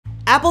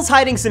Apple's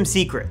hiding some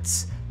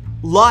secrets.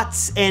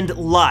 Lots and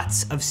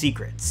lots of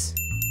secrets.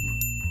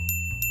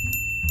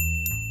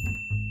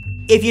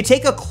 If you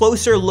take a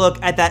closer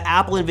look at that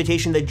Apple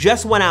invitation that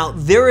just went out,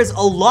 there is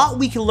a lot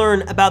we can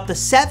learn about the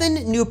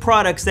 7 new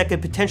products that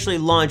could potentially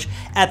launch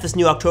at this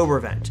new October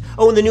event.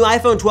 Oh, and the new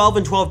iPhone 12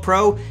 and 12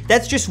 Pro,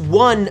 that's just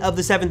one of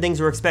the 7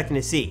 things we're expecting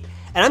to see.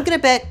 And I'm gonna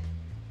bet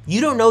you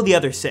don't know the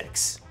other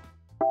 6.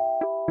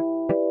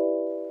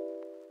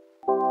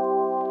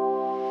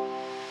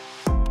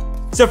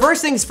 So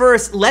first things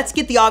first, let's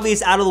get the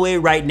obvious out of the way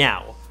right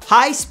now.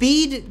 High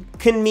speed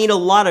can mean a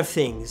lot of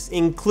things,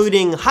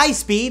 including high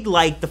speed,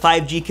 like the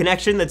 5G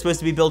connection that's supposed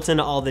to be built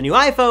into all the new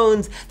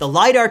iPhones, the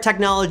LiDAR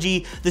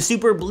technology, the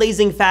super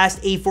blazing fast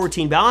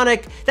A14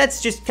 Bionic.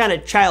 That's just kind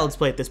of child's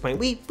play at this point.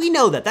 We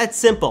know that, that's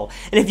simple.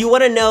 And if you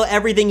want to know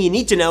everything you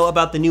need to know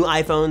about the new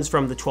iPhones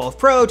from the 12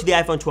 Pro to the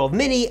iPhone 12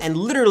 mini and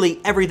literally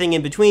everything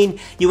in between,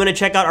 you want to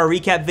check out our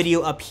recap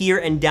video up here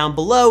and down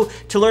below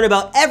to learn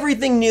about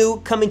everything new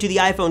coming to the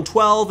iPhone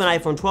 12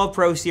 and iPhone 12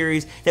 Pro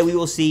series that we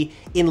will see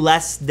in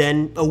less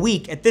than a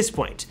week at this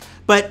point.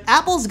 But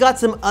Apple's got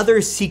some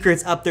other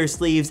secrets up their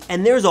sleeves,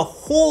 and there's a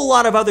whole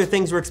lot of other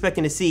things we're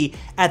expecting to see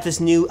at this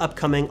new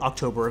upcoming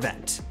October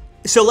event.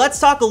 So let's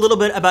talk a little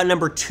bit about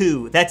number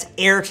 2, that's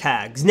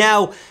AirTags.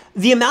 Now,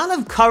 the amount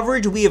of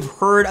coverage we have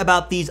heard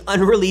about these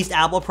unreleased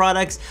Apple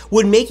products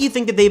would make you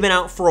think that they've been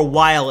out for a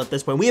while at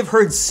this point. We have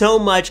heard so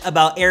much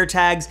about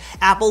AirTags.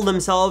 Apple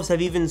themselves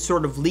have even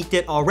sort of leaked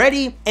it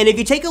already. And if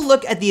you take a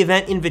look at the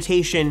event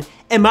invitation,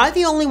 am I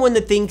the only one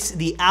that thinks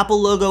the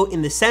Apple logo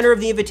in the center of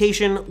the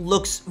invitation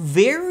looks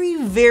very,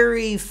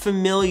 very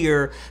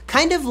familiar,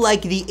 kind of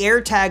like the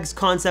AirTags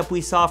concept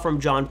we saw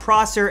from John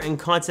Prosser and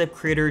concept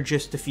creator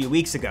just a few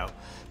weeks ago?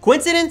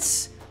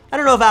 Coincidence? I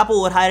don't know if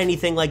Apple would hide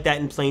anything like that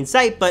in plain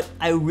sight, but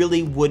I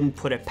really wouldn't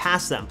put it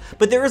past them.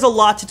 But there is a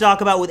lot to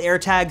talk about with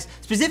AirTags,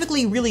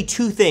 specifically really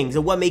 2 things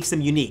and what makes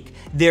them unique.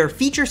 Their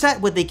feature set,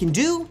 what they can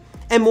do,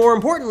 and more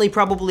importantly,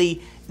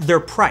 probably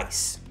their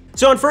price.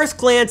 So on first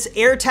glance,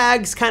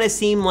 AirTags kind of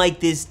seem like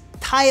this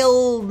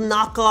Tile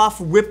knockoff,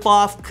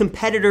 rip-off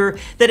competitor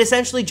that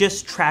essentially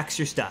just tracks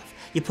your stuff.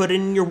 You put it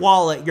in your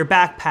wallet, your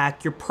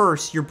backpack, your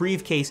purse, your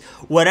briefcase,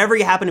 whatever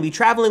you happen to be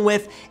traveling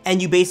with, and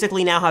you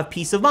basically now have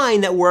peace of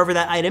mind that wherever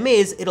that item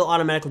is, it'll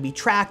automatically be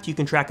tracked. You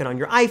can track it on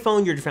your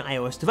iPhone, your different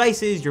iOS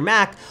devices, your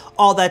Mac,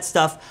 all that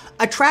stuff.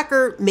 A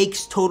tracker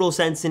makes total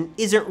sense and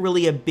isn't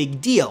really a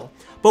big deal.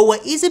 But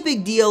what is a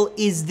big deal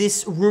is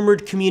this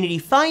rumored community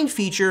find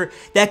feature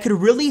that could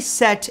really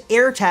set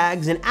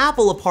AirTags and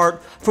Apple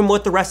apart from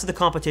what the rest of the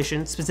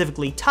competition,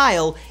 specifically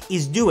Tile,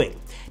 is doing.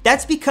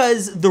 That's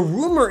because the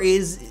rumor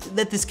is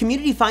that this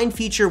community find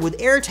feature with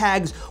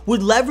AirTags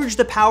would leverage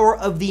the power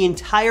of the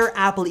entire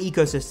Apple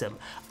ecosystem.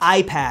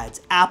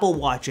 iPads, Apple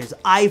Watches,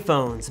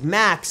 iPhones,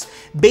 Macs,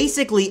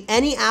 basically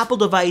any Apple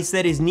device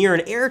that is near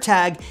an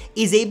AirTag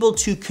is able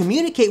to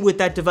communicate with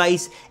that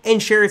device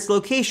and share its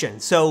location.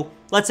 So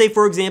let's say,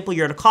 for example,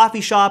 you're at a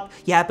coffee shop,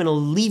 you happen to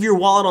leave your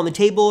wallet on the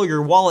table,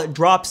 your wallet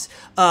drops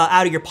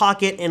out of your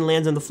pocket and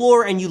lands on the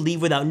floor, and you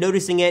leave without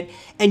noticing it,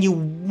 and you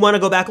want to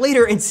go back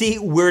later and see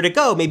where to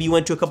go. Maybe you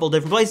went to a couple of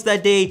different places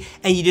that day,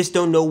 and you just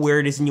don't know where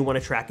it is and you want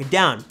to track it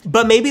down.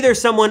 But maybe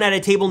there's someone at a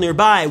table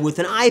nearby with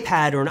an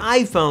iPad or an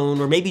iPhone,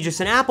 or maybe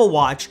just an Apple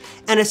Watch,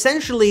 and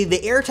essentially the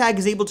AirTag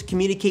is able to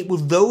communicate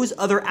with those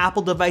other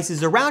Apple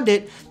devices around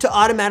it to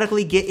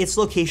automatically get its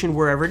location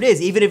wherever it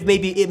is. Even if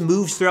maybe it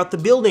moves throughout the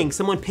building,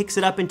 someone picks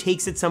it up and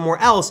takes it somewhere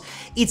else,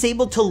 it's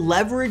able to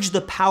leverage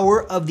the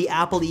power of the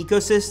Apple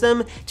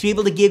ecosystem to be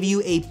able to give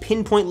you a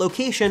pinpoint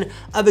location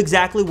of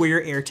exactly where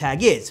your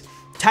AirTag is.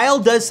 Tile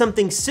does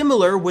something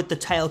similar with the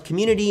Tile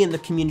community and the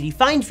community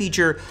find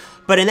feature,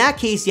 but in that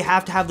case, you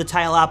have to have the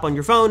Tile app on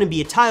your phone and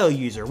be a Tile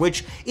user,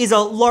 which is a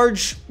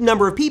large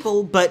number of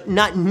people, but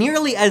not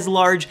nearly as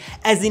large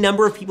as the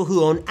number of people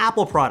who own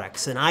Apple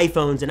products and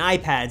iPhones and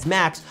iPads,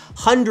 Macs.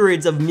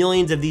 Hundreds of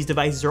millions of these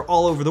devices are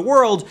all over the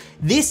world.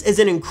 This is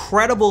an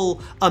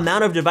incredible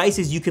amount of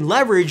devices you can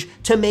leverage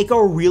to make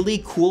a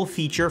really cool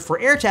feature for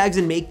AirTags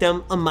and make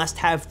them a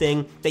must-have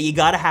thing that you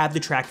gotta have to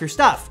track your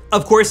stuff.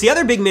 Of course, the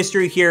other big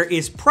mystery here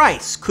is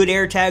price. Could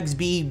AirTags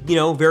be,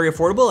 very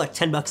affordable, like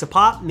 10 bucks a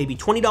pop, maybe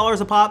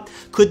 $20 a pop?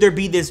 Could there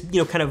be this,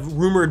 kind of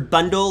rumored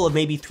bundle of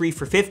maybe 3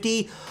 for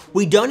 $50?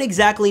 We don't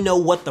exactly know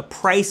what the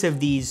price of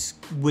these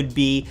would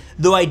be,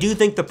 though I do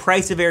think the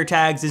price of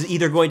AirTags is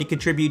either going to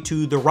contribute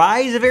to the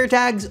rise of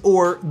AirTags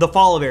or the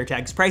fall of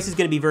AirTags. Price is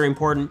going to be very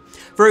important.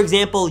 For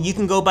example, you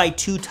can go buy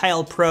 2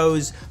 Tile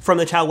Pros from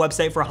the Tile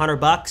website for 100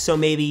 bucks, so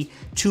maybe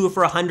 2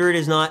 for 100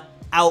 is not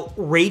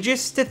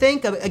outrageous to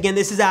think. Again,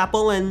 this is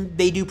Apple and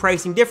they do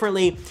pricing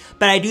differently,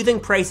 but I do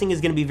think pricing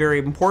is going to be very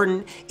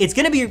important. It's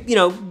going to be,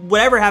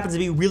 whatever happens to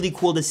be really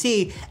cool to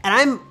see. And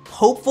I'm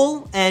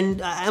hopeful and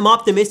I'm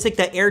optimistic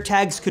that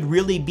AirTags could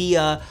really be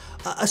a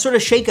sort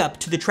of shakeup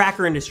to the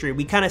tracker industry.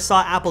 We kind of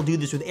saw Apple do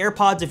this with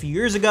AirPods a few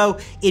years ago.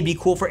 It'd be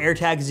cool for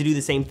AirTags to do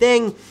the same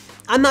thing.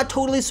 I'm not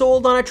totally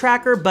sold on a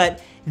tracker,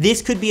 but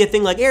this could be a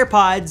thing like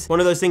AirPods, one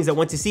of those things that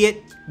once you see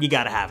it, you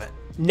gotta have it.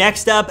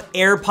 Next up,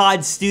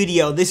 AirPods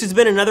Studio. This has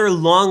been another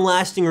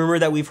long-lasting rumor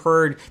that we've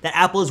heard that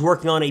Apple is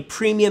working on a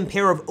premium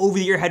pair of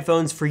over-the-ear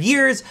headphones for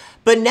years,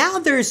 but now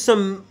there's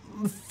some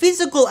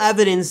physical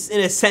evidence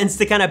in a sense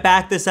to kind of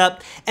back this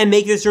up and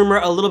make this rumor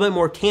a little bit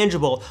more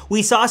tangible.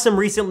 We saw some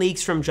recent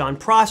leaks from John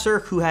Prosser,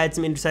 who had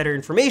some insider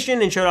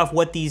information and showed off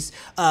what these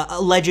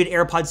alleged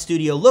AirPods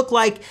Studio look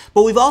like,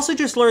 but we've also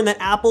just learned that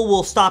Apple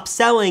will stop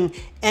selling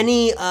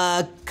any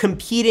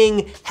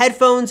competing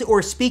headphones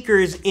or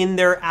speakers in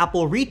their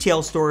Apple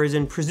retail stores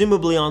and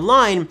presumably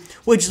online,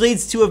 which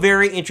leads to a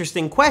very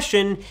interesting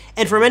question,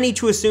 and for many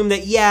to assume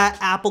that, yeah,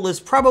 Apple is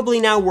probably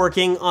now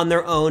working on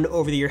their own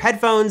over-the-ear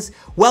headphones.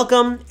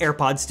 Welcome,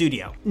 AirPods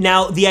Studio.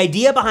 Now, the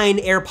idea behind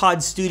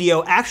AirPods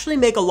Studio actually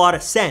make a lot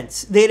of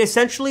sense. They'd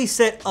essentially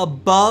sit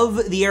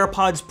above the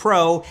AirPods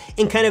Pro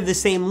in kind of the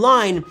same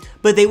line,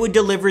 but they would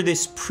deliver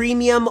this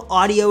premium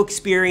audio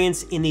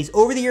experience in these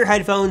over-the-ear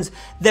headphones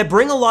that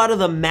bring a lot of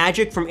the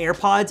magic from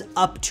AirPods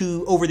up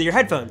to over-the-ear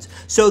headphones.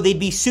 So they'd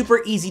be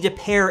super easy to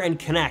pair and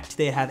connect.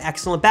 They'd have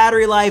excellent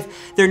battery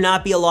life. There'd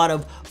not be a lot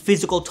of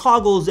physical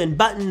toggles and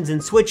buttons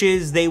and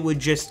switches. They would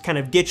just kind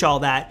of ditch all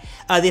that.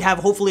 They'd have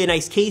hopefully a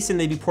nice case and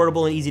they'd be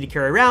portable and easy to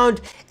carry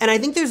around. And I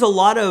think there's a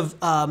lot of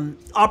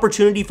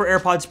opportunity for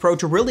AirPods Pro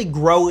to really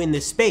grow in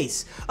this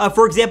space.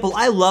 For example,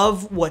 I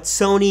love what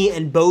Sony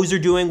and Bose are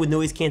doing with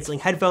noise canceling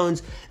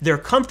headphones. They're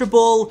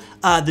comfortable.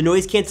 The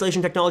noise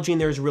cancellation technology in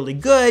there is really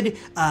good.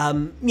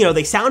 You know,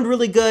 they sound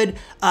really good.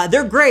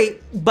 They're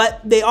great,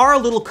 but they are a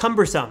little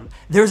cumbersome.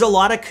 There's a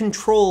lot of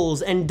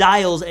controls and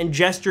dials and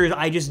gestures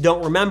I just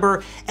don't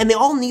remember, and they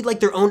all need like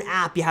their own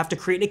app you have to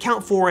create an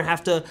account for and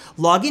have to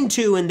log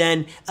into and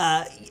then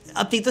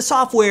update the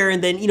software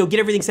and then, you know, get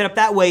everything set up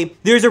that way.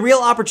 There's a real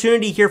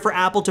opportunity here for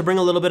Apple to bring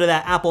a little bit of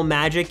that Apple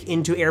magic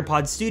into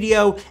AirPods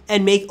Studio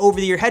and make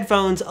over-the-ear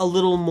headphones a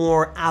little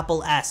more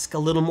Apple-esque, a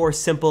little more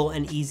simple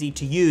and easy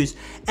to use.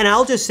 And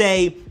I'll just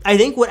say, I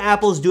think what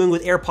Apple's doing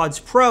with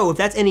AirPods Pro, if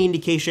that's any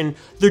indication,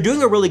 they're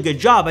doing a really good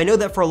job. I know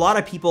that for a lot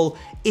of people,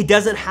 it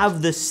doesn't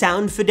have the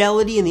sound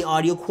fidelity and the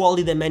audio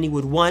quality that many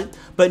would want,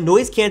 but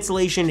noise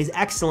cancellation is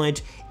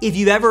excellent. If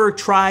you've ever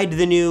tried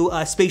the new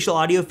spatial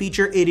audio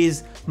feature, it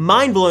is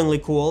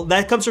mind-blowingly cool.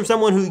 That comes from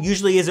someone who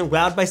usually isn't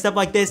wowed by stuff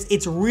like this.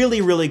 It's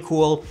really, really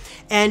cool.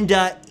 And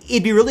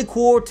it'd be really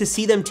cool to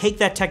see them take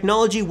that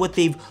technology, what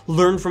they've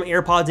learned from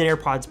AirPods and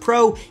AirPods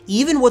Pro,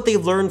 even what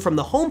they've learned from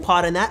the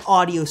HomePod and that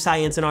audio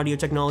science and audio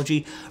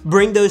technology,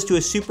 bring those to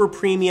a super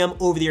premium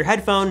over-the-ear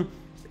headphone.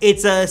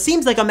 It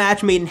seems like a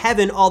match made in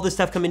heaven, all this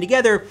stuff coming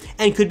together,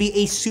 and could be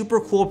a super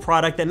cool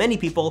product that many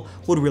people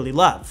would really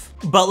love.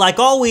 But like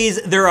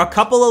always, there are a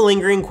couple of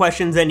lingering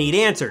questions that need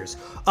answers.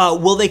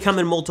 Will they come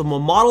in multiple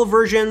model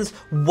versions?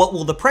 What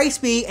will the price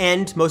be?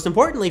 And most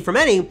importantly for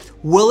many,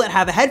 will it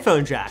have a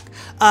headphone jack?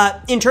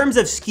 In terms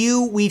of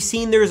SKU, we've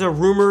seen there's a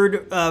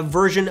rumored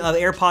version of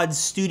AirPods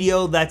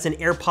Studio that's an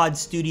AirPods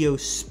Studio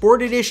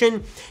Sport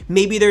Edition.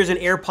 Maybe there's an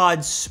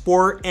AirPods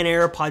Sport and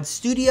AirPods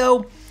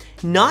Studio.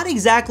 Not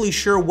exactly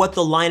sure what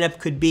the lineup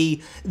could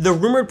be. The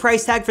rumored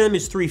price tag for them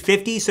is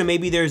 $350, so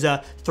maybe there's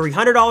a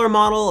 $300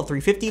 model, a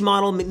 $350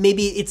 model.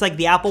 Maybe it's like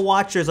the Apple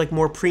Watch, there's like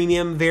more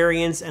premium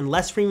variants and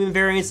less premium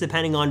variants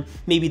depending on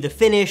maybe the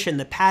finish and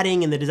the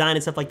padding and the design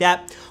and stuff like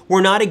that.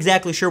 We're not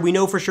exactly sure. We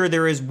know for sure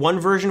there is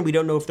one version. We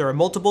don't know if there are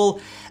multiple.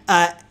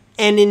 And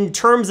in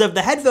terms of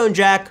the headphone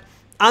jack,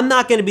 I'm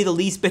not going to be the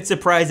least bit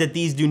surprised that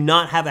these do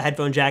not have a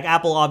headphone jack.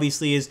 Apple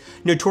obviously is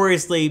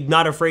notoriously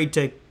not afraid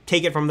to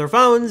take it from their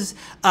phones.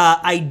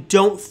 I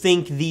don't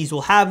think these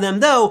will have them,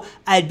 though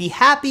I'd be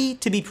happy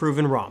to be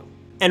proven wrong.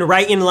 And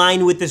right in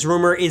line with this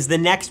rumor is the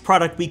next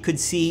product we could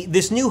see,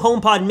 this new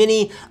HomePod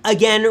Mini,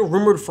 again,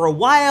 rumored for a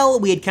while.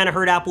 We had kind of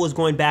heard Apple was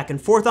going back and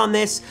forth on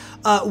this.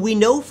 We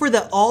know for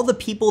all the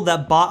people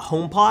that bought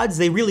HomePods,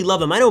 they really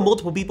love them. I know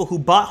multiple people who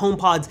bought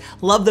HomePods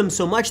love them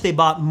so much they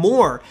bought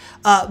more.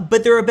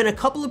 But there have been a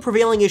couple of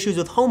prevailing issues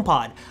with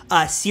HomePod.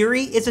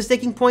 Siri is a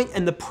sticking point,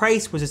 and the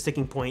price was a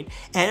sticking point,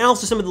 and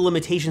also some of the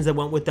limitations that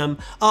went with them.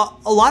 A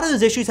lot of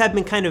those issues have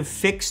been kind of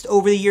fixed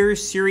over the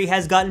years. Siri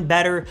has gotten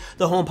better.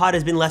 The HomePod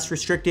has been less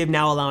restrictive,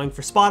 now allowing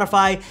for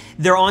Spotify.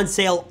 They're on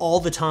sale all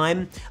the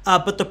time,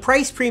 but the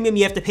price premium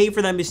you have to pay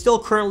for them is still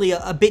currently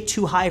a bit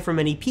too high for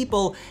many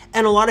people,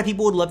 and a lot of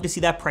people would love to see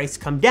that price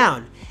come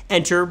down.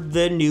 Enter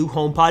the new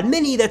HomePod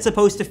Mini that's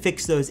supposed to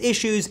fix those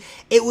issues.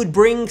 It would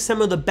bring some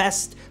of the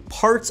best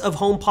parts of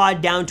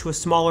HomePod down to a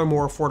smaller,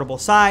 more affordable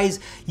size.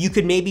 You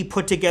could maybe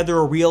put together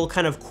a real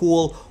kind of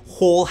cool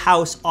whole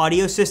house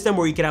audio system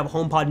where you could have a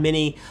HomePod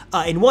Mini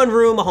in one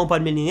room, a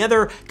HomePod Mini in the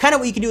other, kind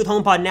of what you can do with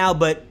HomePod now,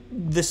 but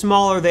the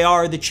smaller they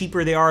are, the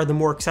cheaper they are, the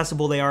more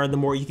accessible they are, the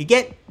more you could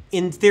get,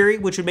 in theory,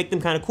 which would make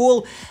them kind of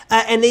cool.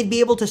 And they'd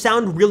be able to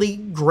sound really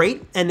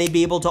great, and they'd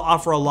be able to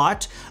offer a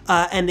lot,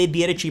 and they'd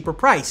be at a cheaper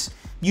price.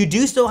 You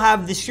do still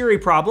have the Siri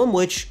problem,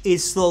 which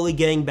is slowly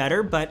getting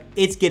better, but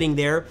it's getting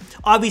there.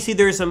 Obviously,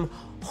 there's some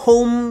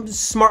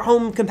smart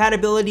home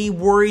compatibility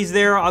worries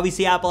there.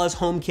 Obviously, Apple has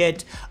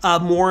HomeKit.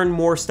 More and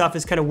more stuff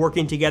is kind of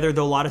working together,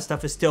 though a lot of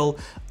stuff is still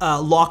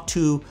locked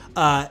to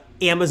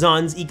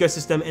Amazon's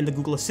ecosystem and the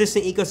Google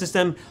Assistant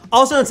ecosystem.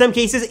 Also, in some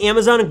cases,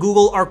 Amazon and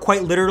Google are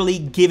quite literally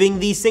giving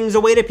these things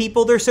away to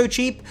people. They're so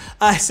cheap.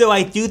 So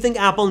I do think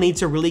Apple needs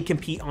to really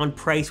compete on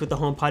price with the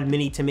HomePod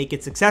Mini to make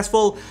it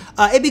successful.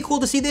 It'd be cool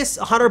to see this.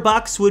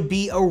 $100 would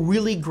be a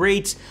really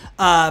great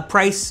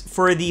price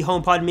for the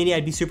HomePod Mini.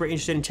 I'd be super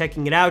interested in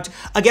checking it out.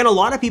 Again, a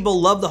lot of people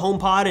love the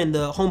HomePod and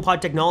the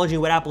HomePod technology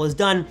and what Apple has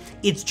done.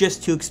 It's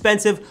just too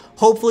expensive.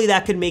 Hopefully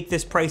that could make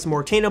this price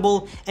more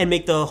attainable and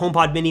make the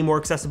HomePod Mini more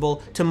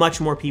accessible to much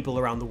more people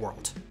around the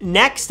world.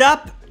 Next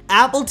up,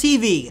 Apple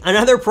TV,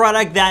 another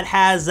product that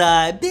has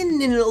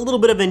been in a little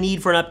bit of a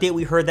need for an update.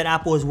 We heard that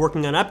Apple is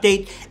working on an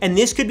update, and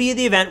this could be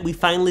the event we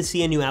finally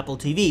see a new Apple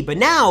TV. But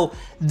now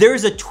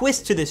there's a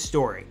twist to this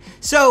story.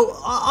 So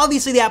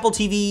obviously the Apple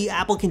TV,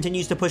 Apple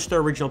continues to push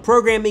their original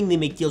programming. They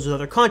make deals with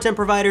other content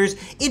providers.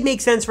 It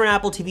makes sense for an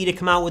Apple TV to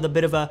come out with a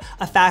bit of a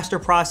faster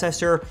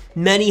processor.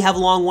 Many have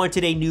long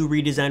wanted a new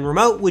redesigned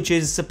remote, which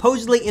is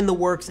supposedly in the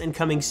works and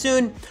coming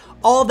soon.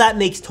 All of that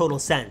makes total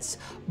sense.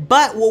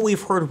 But what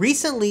we've heard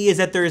recently is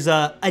that there's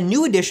a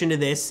new addition to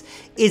this,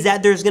 is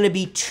that there's gonna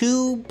be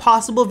two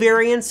possible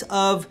variants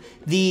of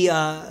the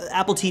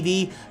Apple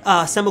TV,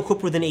 some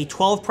equipped with an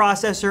A12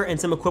 processor and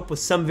some equipped with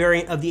some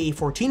variant of the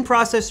A14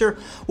 processor,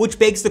 which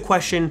begs the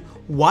question,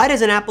 why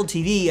does an Apple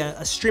TV,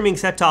 a streaming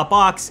set-top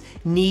box,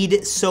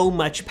 need so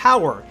much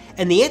power?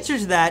 And the answer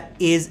to that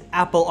is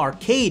Apple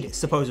Arcade,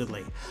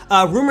 supposedly.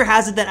 Rumor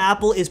has it that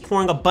Apple is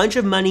pouring a bunch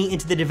of money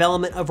into the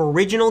development of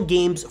original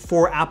games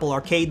for Apple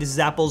Arcade. This is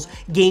Apple's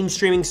game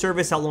streaming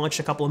service that launched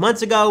a couple of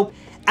months ago.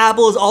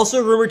 Apple is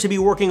also rumored to be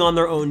working on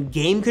their own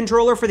game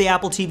controller for the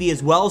Apple TV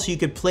as well, so you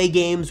could play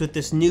games with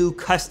this new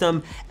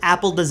custom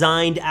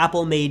Apple-designed,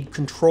 Apple-made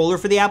controller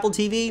for the Apple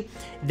TV.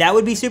 That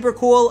would be super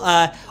cool.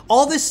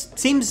 All this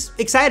seems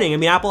exciting. I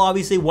mean, Apple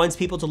obviously wants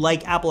people to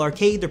like Apple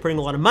Arcade. They're putting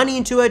a lot of money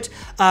into it,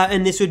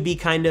 and this would be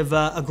kind of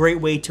a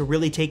great way to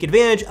really take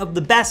advantage of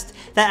the best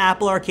that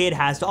Apple Arcade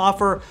has to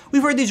offer.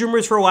 We've heard these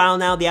rumors for a while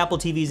now. The Apple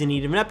TV is in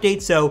need of an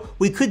update, so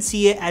we could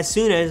see it as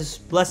soon as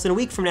less than a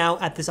week from now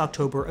at this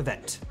October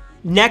event.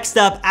 Next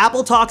up,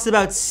 Apple talks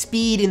about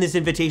speed in this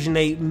invitation.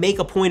 They make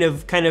a point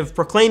of kind of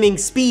proclaiming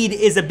speed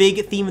is a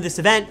big theme of this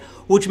event,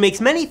 which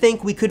makes many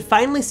think we could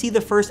finally see the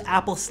first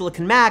Apple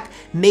Silicon Mac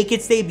make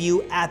its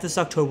debut at this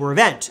October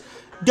event.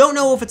 Don't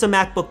know if it's a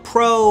MacBook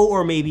Pro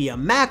or maybe a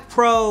Mac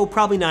Pro,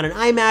 probably not an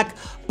iMac,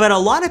 but a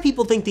lot of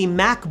people think the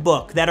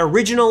MacBook, that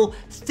original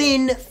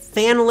thin,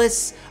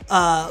 fanless,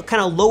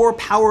 kind of lower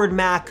powered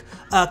Mac,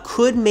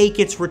 could make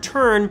its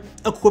return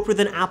equipped with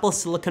an Apple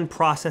Silicon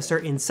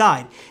processor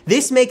inside.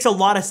 This makes a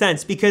lot of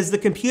sense because the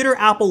computer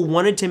Apple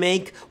wanted to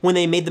make when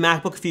they made the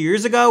MacBook a few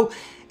years ago,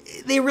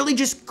 they really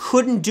just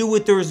couldn't do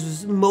with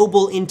those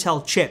mobile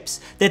Intel chips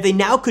that they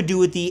now could do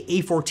with the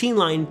A14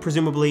 line,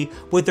 presumably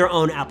with their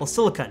own Apple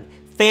Silicon.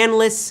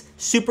 Fanless,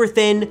 super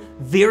thin,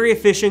 very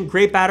efficient,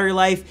 great battery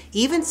life,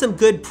 even some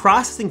good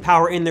processing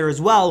power in there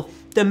as well.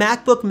 The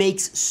MacBook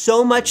makes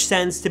so much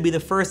sense to be the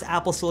first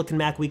Apple Silicon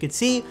Mac we could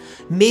see.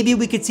 Maybe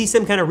we could see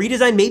some kind of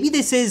redesign. Maybe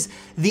this is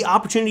the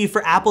opportunity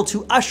for Apple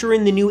to usher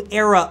in the new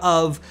era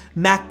of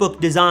MacBook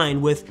design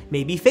with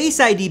maybe Face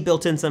ID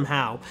built in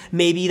somehow.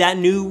 Maybe that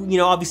new,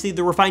 obviously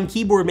the refined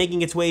keyboard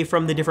making its way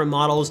from the different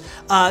models.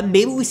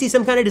 Maybe we see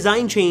some kind of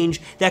design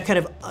change that kind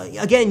of,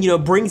 again,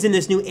 brings in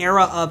this new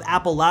era of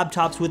Apple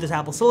laptops with this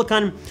Apple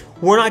Silicon.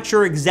 We're not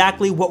sure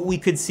exactly what we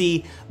could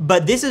see,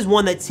 but this is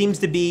one that seems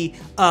to be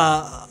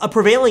a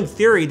prevailing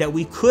theory that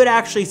we could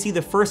actually see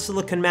the first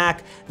Silicon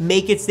Mac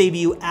make its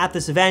debut at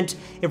this event.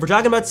 If we're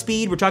talking about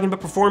speed, we're talking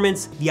about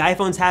performance, the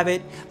iPhones have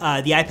it,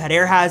 the iPad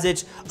Air has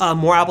it,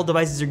 more Apple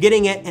devices are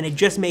getting it, and it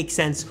just makes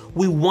sense.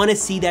 We want to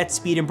see that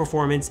speed and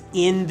performance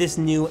in this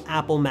new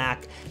Apple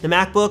Mac. The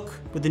MacBook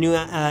with the new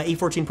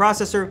A14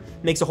 processor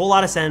makes a whole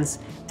lot of sense,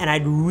 and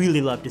I'd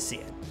really love to see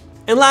it.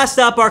 And last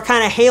up, our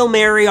kind of Hail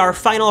Mary, our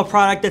final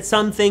product that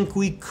some think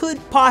we could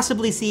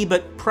possibly see,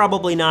 but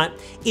probably not,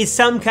 is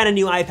some kind of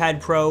new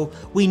iPad Pro.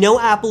 We know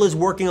Apple is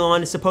working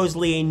on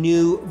supposedly a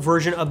new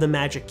version of the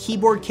Magic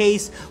Keyboard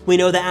case. We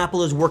know that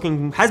Apple has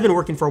been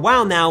working for a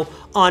while now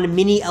on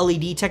mini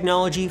LED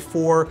technology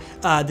for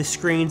the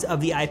screens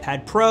of the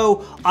iPad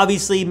Pro.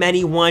 Obviously,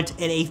 many want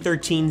an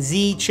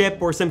A13Z chip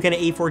or some kind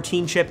of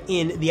A14 chip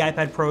in the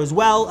iPad Pro as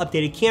well,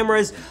 updated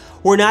cameras.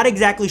 We're not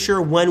exactly sure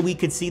when we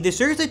could see this.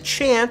 There's a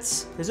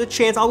chance,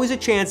 always a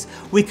chance,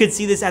 we could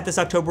see this at this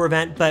October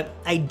event, but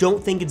I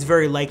don't think it's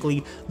very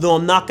likely, though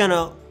I'm not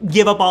gonna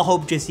give up all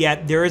hope just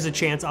yet. There is a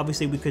chance,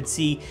 obviously, we could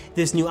see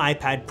this new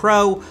iPad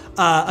Pro,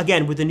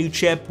 again, with a new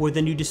chip, with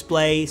a new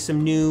display,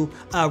 some new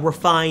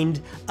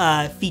refined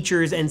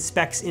features and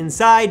specs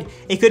inside.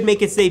 It could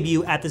make its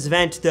debut at this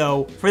event,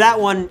 though for that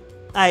one,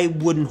 I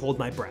wouldn't hold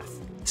my breath.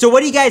 So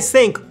what do you guys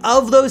think?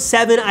 Of those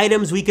 7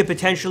 items we could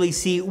potentially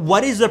see,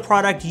 what is the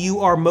product you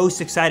are most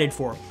excited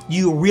for?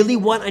 You really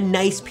want a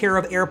nice pair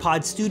of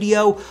AirPods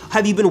Studio?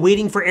 Have you been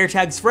waiting for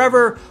AirTags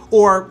forever?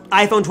 Or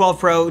iPhone 12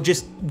 Pro,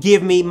 just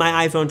give me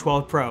my iPhone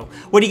 12 Pro.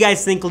 What do you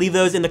guys think? Leave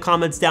those in the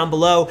comments down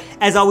below.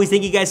 As always,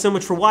 thank you guys so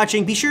much for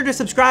watching. Be sure to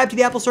subscribe to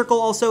the Apple Circle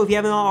also if you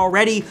haven't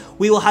already.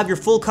 We will have your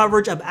full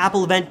coverage of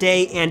Apple Event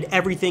Day and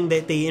everything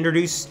that they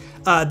introduce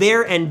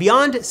there and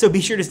beyond, so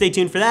be sure to stay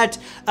tuned for that.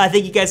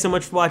 Thank you guys so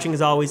much for watching.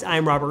 As always,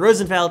 I'm Robert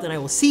Rosenfeld, and I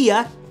will see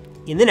ya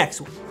in the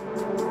next one.